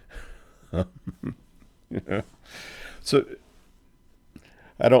 And so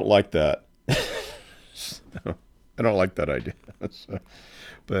I don't like that. I don't like that idea.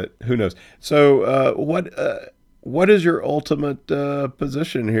 But who knows? So what is your ultimate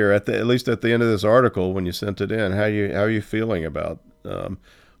position here at least at the end of this article when you sent it in? How are you feeling about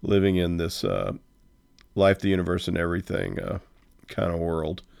living in this life, the universe, and everything kind of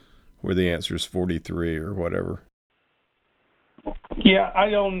world where the answer is 43 or whatever? Yeah, I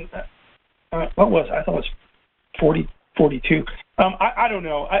don't. What was I thought it was 40, 42. I don't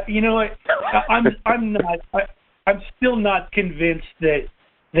know. You know what? I'm not. I'm still not convinced that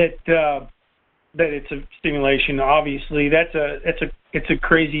it's a stimulation. Obviously, it's a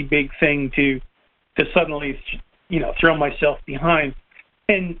crazy big thing to suddenly, throw myself behind,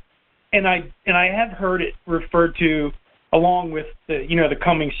 and I have heard it referred to along with the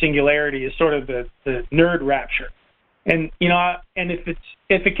coming singularity as sort of the nerd rapture, and and if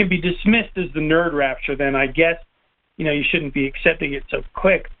it can be dismissed as the nerd rapture, then I guess you shouldn't be accepting it so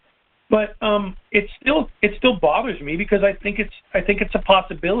quick. But it still bothers me because I think it's a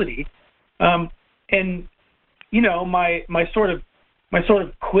possibility, and my sort of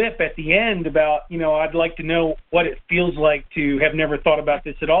quip at the end about I'd like to know what it feels like to have never thought about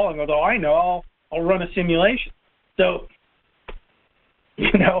this at all, and although I know I'll run a simulation. So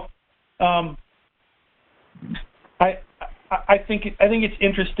I think it's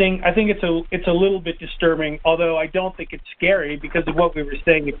interesting. I think it's a little bit disturbing, although I don't think it's scary because of what we were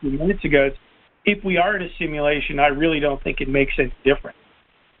saying a few minutes ago. If we are in a simulation, I really don't think it makes any difference.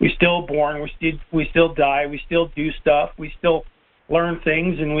 We're still born. We still die. We still do stuff. We still learn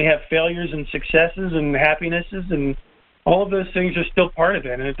things, and we have failures and successes and happinesses, and all of those things are still part of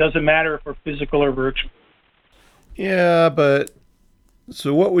it. And it doesn't matter if we're physical or virtual. Yeah, but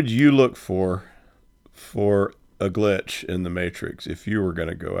so what would you look for a glitch in the matrix if you were going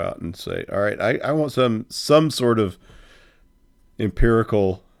to go out and say, all right, I want some sort of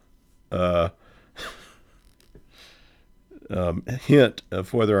empirical hint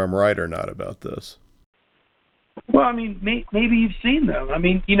of whether I'm right or not about this? Well, I mean, maybe you've seen them. I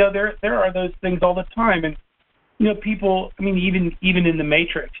mean, there are those things all the time, and people. I mean, even in the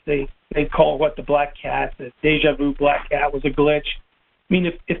Matrix, they call the black cat, the deja vu black cat, was a glitch. I mean,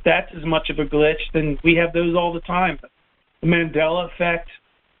 if that's as much of a glitch, then we have those all the time. The Mandela effect,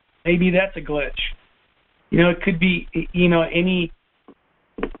 maybe that's a glitch. It could be any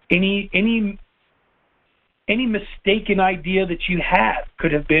mistaken idea that you have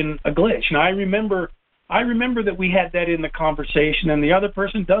could have been a glitch. Now, I remember that we had that in the conversation, and the other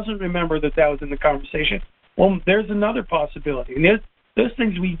person doesn't remember that was in the conversation. Well, there's another possibility, and those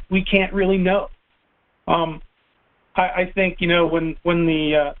things we can't really know. I think when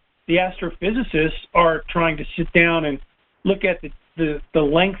the astrophysicists are trying to sit down and look at the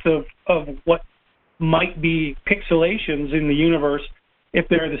length of what might be pixelations in the universe, if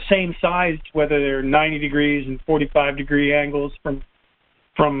they're the same size, whether they're 90 degrees and 45-degree angles from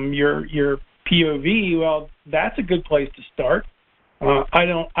your POV, well, that's a good place to start.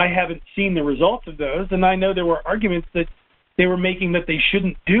 I haven't seen the results of those, and I know there were arguments that they were making that they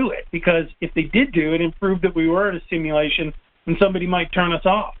shouldn't do it because if they did do it and proved that we were in a simulation, then somebody might turn us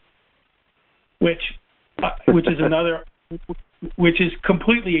off, which is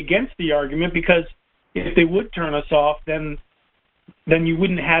completely against the argument, because if they would turn us off, then you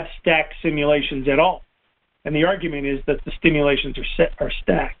wouldn't have stacked simulations at all. And the argument is that the simulations are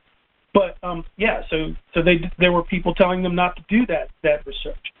stacked. But so there were people telling them not to do that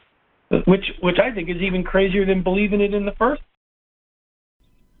research, which I think is even crazier than believing it in the first.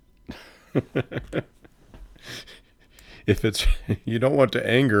 If it's you don't want to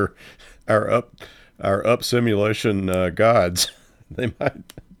anger our up simulation gods, they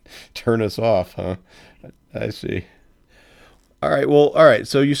might turn us off, huh? I see. All right.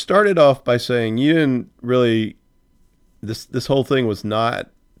 So you started off by saying you didn't really. This whole thing was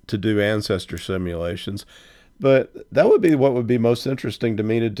not to do ancestor simulations, but that would be what would be most interesting to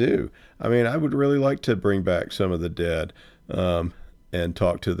me to do. I mean, I would really like to bring back some of the dead and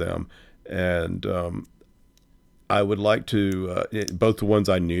talk to them, and I would like to both the ones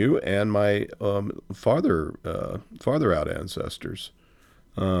I knew and my farther out ancestors.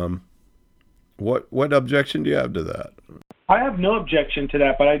 What objection do you have to that? I have no objection to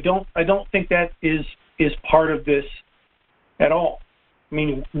that, but I don't think that is part of this at all. I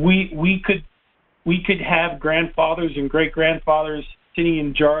mean, we could have grandfathers and great grandfathers sitting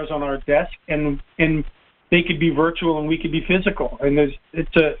in jars on our desk, and they could be virtual and we could be physical, and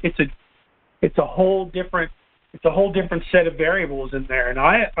it's a whole different set of variables in there, and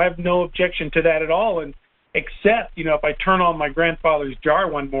I have no objection to that at all. And except if I turn on my grandfather's jar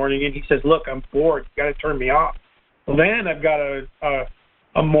one morning and he says, "Look, I'm bored. You got to turn me off." Well, then I've got a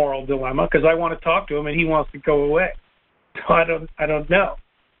moral dilemma because I want to talk to him and he wants to go away. So I don't know,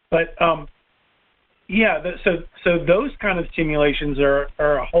 but so those kind of simulations are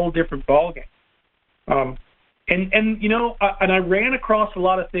a whole different ballgame. And I ran across a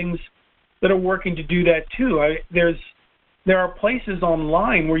lot of things that are working to do that too. There are places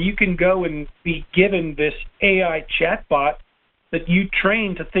online where you can go and be given this AI chatbot that you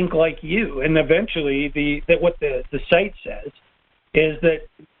train to think like you. And eventually, what the site says is that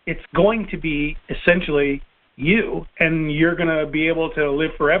it's going to be essentially you, and you're going to be able to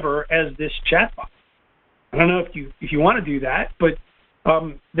live forever as this chatbot. I don't know if you want to do that, but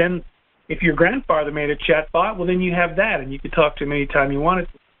then if your grandfather made a chatbot, well, then you have that, and you can talk to him anytime you wanted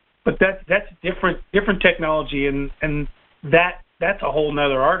to. But that's different technology, and that's a whole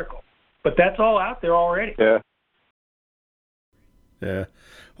nother article. But that's all out there already. Yeah. Yeah.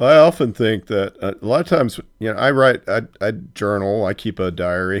 Well, I often think that a lot of times, I write, I journal, I keep a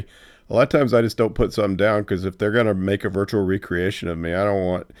diary. A lot of times I just don't put something down because if they're going to make a virtual recreation of me, I don't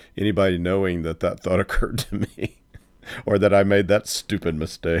want anybody knowing that thought occurred to me or that I made that stupid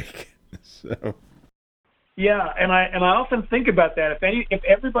mistake. So. Yeah, and I often think about that.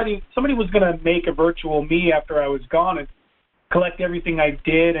 If somebody was going to make a virtual me after I was gone and collect everything I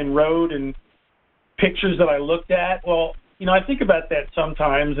did and wrote and pictures that I looked at, well, I think about that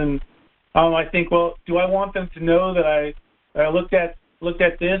sometimes, and I think, well, do I want them to know that I looked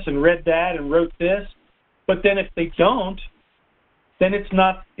at this and read that and wrote this? But then if they don't, then it's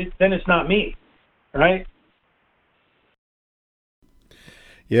not me, right?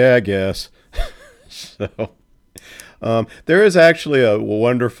 Yeah, I guess. So, there is actually a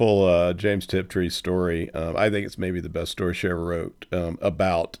wonderful James Tiptree story. I think it's maybe the best story she ever wrote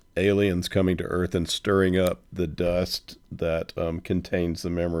about aliens coming to Earth and stirring up the dust that contains the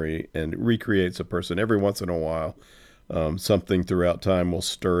memory and recreates a person. Every once in a while, something throughout time will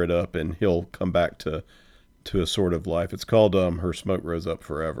stir it up, and he'll come back to a sort of life. It's called Her Smoke Rose Up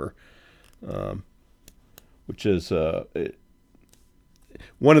Forever, which is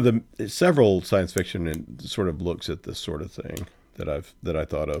one of the several science fiction and sort of looks at this sort of thing that I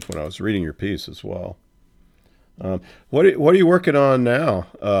thought of when I was reading your piece as well. What are you working on now,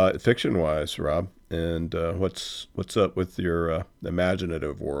 fiction wise, Rob? And what's up with your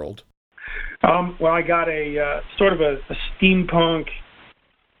imaginative world? Well, I got a sort of a steampunk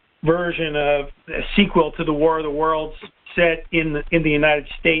version of a sequel to the War of the Worlds set in the United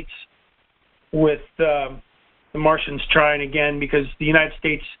States with the Martians trying again, because the United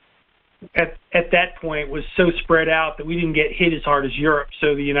States at that point was so spread out that we didn't get hit as hard as Europe.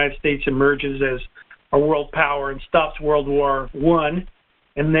 So the United States emerges as a world power and stops World War I,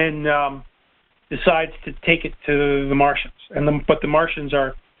 and then decides to take it to the Martians. But the Martians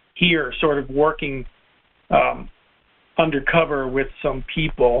are here sort of working undercover with some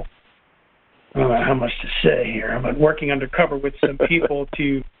people. I don't know how much to say here, but working undercover with some people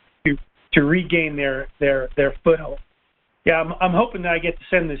to regain their foothold. Yeah, I'm hoping that I get to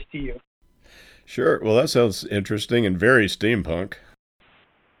send this to you. Sure. Well, that sounds interesting and very steampunk.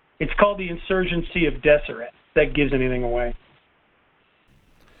 It's called The Insurgency of Deseret. That gives anything away.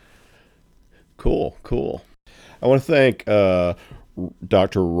 Cool. I want to thank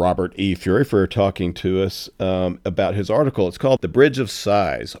Dr. Robert E. Furey for talking to us about his article. It's called The Bridge of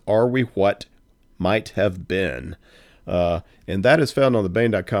Size, Are We What Might Have Been? And that is found on the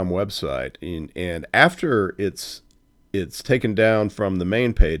Bain.com website. And after it's taken down from the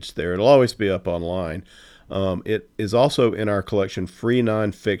main page there, it'll always be up online. It is also in our collection Free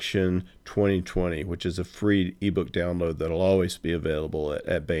Nonfiction 2020, which is a free ebook download that'll always be available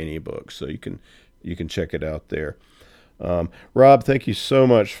at Bain eBooks. So you can check it out there. Rob, thank you so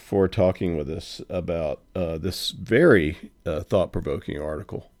much for talking with us about this very thought-provoking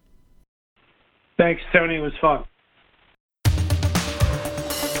article. Thanks, Tony. It was fun.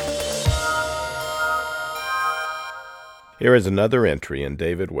 Here is another entry in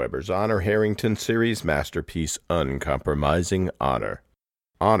David Weber's Honor Harrington series masterpiece, Uncompromising Honor.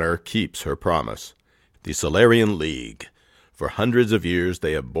 Honor keeps her promise. The Solarian League. For hundreds of years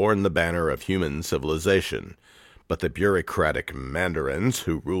they have borne the banner of human civilization, but the bureaucratic mandarins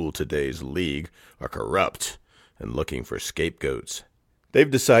who rule today's League are corrupt and looking for scapegoats. They've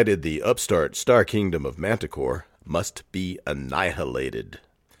decided the upstart Star Kingdom of Manticore must be annihilated.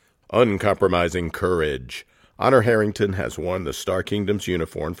 Uncompromising courage. Honor Harrington has worn the Star Kingdom's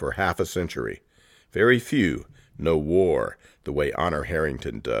uniform for half a century. Very few know war the way Honor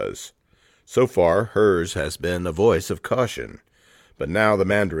Harrington does. So far, hers has been a voice of caution. But now the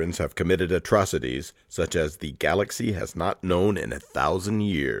Mandarins have committed atrocities such as the galaxy has not known in 1,000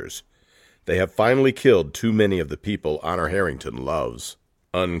 years. They have finally killed too many of the people Honor Harrington loves.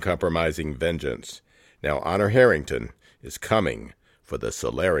 Uncompromising vengeance. Now Honor Harrington is coming for the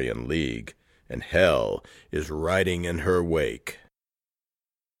Solarian League, and hell is riding in her wake.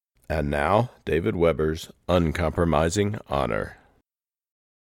 And now, David Weber's Uncompromising Honor.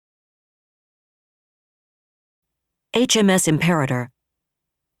 HMS Imperator.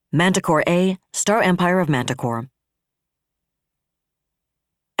 Manticore A, Star Empire of Manticore.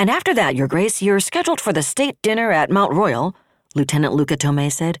 And after that, Your Grace, you're scheduled for the state dinner at Mount Royal, Lieutenant Luca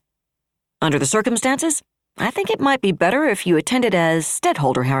Tomei said. Under the circumstances, I think it might be better if you attended as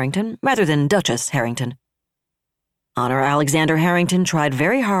Stedholder Harrington rather than Duchess Harrington. Honor Alexander Harrington tried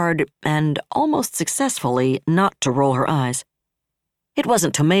very hard, and almost successfully, not to roll her eyes. It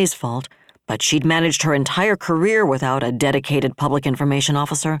wasn't Tomei's fault, but she'd managed her entire career without a dedicated public information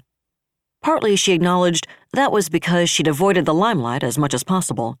officer. Partly, she acknowledged that was because she'd avoided the limelight as much as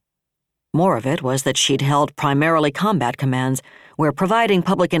possible. More of it was that she'd held primarily combat commands, where providing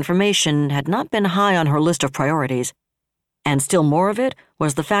public information had not been high on her list of priorities. And still more of it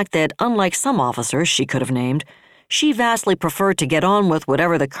was the fact that, unlike some officers she could have named, she vastly preferred to get on with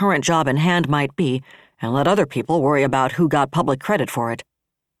whatever the current job in hand might be and let other people worry about who got public credit for it.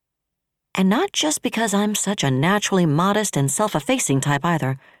 And not just because I'm such a naturally modest and self-effacing type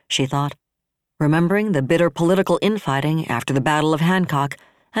either, she thought, remembering the bitter political infighting after the Battle of Hancock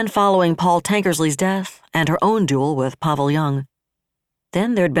and following Paul Tankersley's death and her own duel with Pavel Young.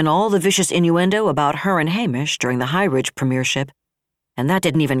 Then there'd been all the vicious innuendo about her and Hamish during the High Ridge premiership, and that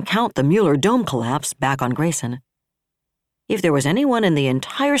didn't even count the Mueller dome collapse back on Grayson. If there was anyone in the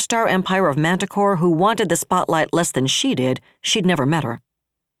entire Star Empire of Manticore who wanted the spotlight less than she did, she'd never met her.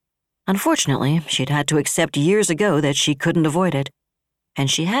 Unfortunately, she'd had to accept years ago that she couldn't avoid it, and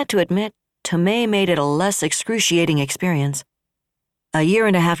she had to admit Tomei made it a less excruciating experience. A year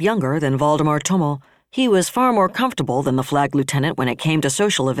and a half younger than Valdemar Tommel, he was far more comfortable than the flag lieutenant when it came to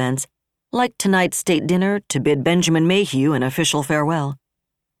social events, like tonight's state dinner to bid Benjamin Mayhew an official farewell.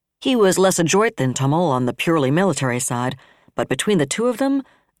 He was less adroit than Tommel on the purely military side, but between the two of them,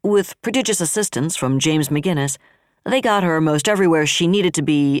 with prodigious assistance from James McGinnis, they got her most everywhere she needed to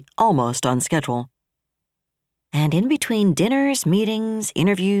be, almost on schedule. And in between dinners, meetings,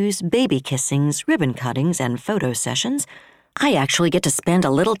 interviews, baby kissings, ribbon cuttings, and photo sessions, I actually get to spend a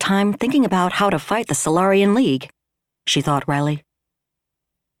little time thinking about how to fight the Solarian League, she thought wryly.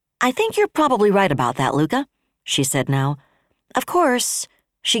 I think you're probably right about that, Luca, she said now. Of course,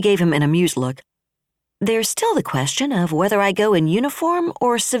 she gave him an amused look. There's still the question of whether I go in uniform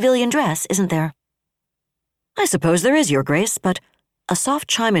or civilian dress, isn't there? I suppose there is, Your Grace, but a soft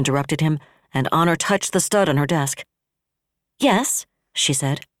chime interrupted him, and Honor touched the stud on her desk. Yes, she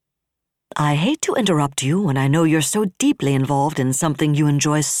said. I hate to interrupt you when I know you're so deeply involved in something you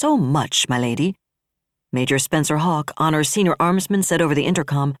enjoy so much, my lady, Major Spencer Hawke, Honor's senior armsman, said over the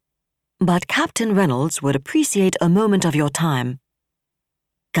intercom, but Captain Reynolds would appreciate a moment of your time.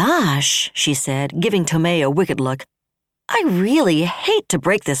 Gosh, she said, giving Tomei a wicked look. I really hate to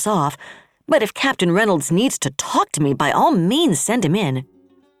break this off, but if Captain Reynolds needs to talk to me, by all means send him in.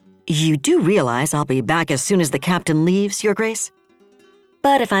 You do realize I'll be back as soon as the captain leaves, Your Grace?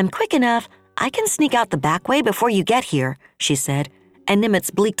 But if I'm quick enough, I can sneak out the back way before you get here, she said, and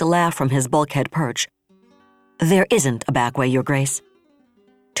Nimitz bleaked a laugh from his bulkhead perch. There isn't a back way, Your Grace.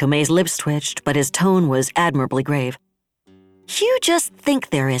 Tomei's lips twitched, but his tone was admirably grave. You just think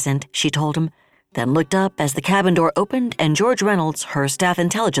there isn't, she told him, then looked up as the cabin door opened and George Reynolds, her staff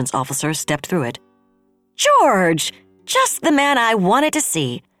intelligence officer, stepped through it. George! Just the man I wanted to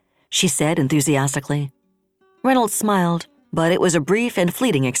see, she said enthusiastically. Reynolds smiled, but it was a brief and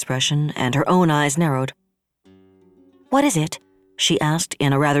fleeting expression, and her own eyes narrowed. What is it? She asked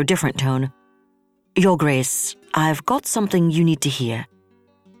in a rather different tone. Your Grace, I've got something you need to hear.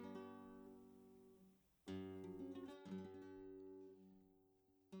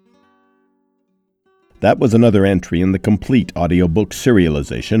 That was another entry in the complete audiobook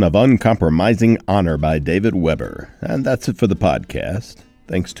serialization of Uncompromising Honor by David Weber. And that's it for the podcast.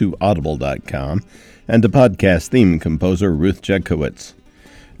 Thanks to Audible.com and to podcast theme composer Ruth Jadkowitz.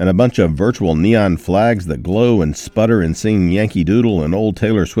 And a bunch of virtual neon flags that glow and sputter and sing Yankee Doodle and old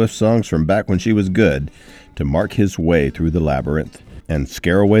Taylor Swift songs from back when she was good to mark his way through the labyrinth and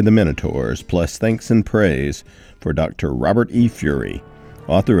scare away the minotaurs, plus thanks and praise for Dr. Robert E. Furey,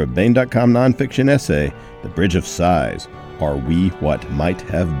 author of Bain.com nonfiction essay, The Bridge of Sighs, Are We What Might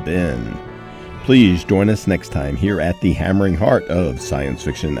Have Been? Please join us next time here at the hammering heart of science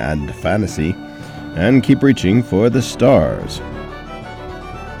fiction and fantasy, and keep reaching for the stars.